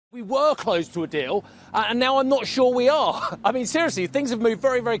We were close to a deal, and now I'm not sure we are. I mean, seriously, things have moved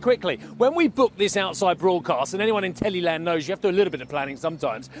very, very quickly. When we booked this outside broadcast, and anyone in Teleland knows you have to do a little bit of planning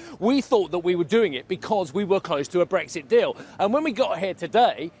sometimes, we thought that we were doing it because we were close to a Brexit deal. And when we got here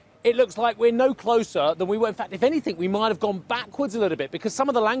today, it looks like we're no closer than we were. In fact, if anything, we might have gone backwards a little bit because some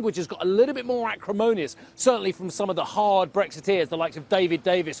of the language has got a little bit more acrimonious, certainly from some of the hard Brexiteers, the likes of David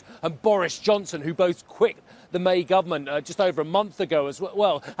Davis and Boris Johnson, who both quit the May government just over a month ago as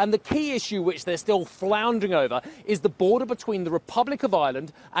well. And the key issue which they're still floundering over is the border between the Republic of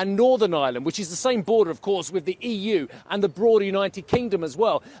Ireland and Northern Ireland, which is the same border, of course, with the EU and the broader United Kingdom as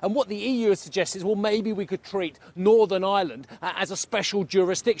well. And what the EU has suggested is, well, maybe we could treat Northern Ireland as a special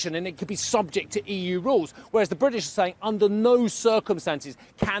jurisdiction and it could be subject to EU rules. Whereas the British are saying under no circumstances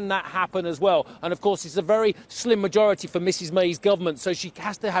can that happen as well. And of course, it's a very slim majority for Mrs May's government, so she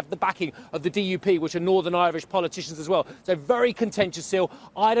has to have the backing of the DUP, which are Northern Irish politicians as well. So very contentious still.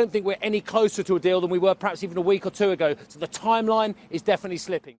 I don't think we're any closer to a deal than we were perhaps even a week or two ago. So the timeline is definitely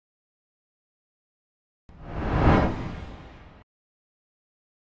slipping.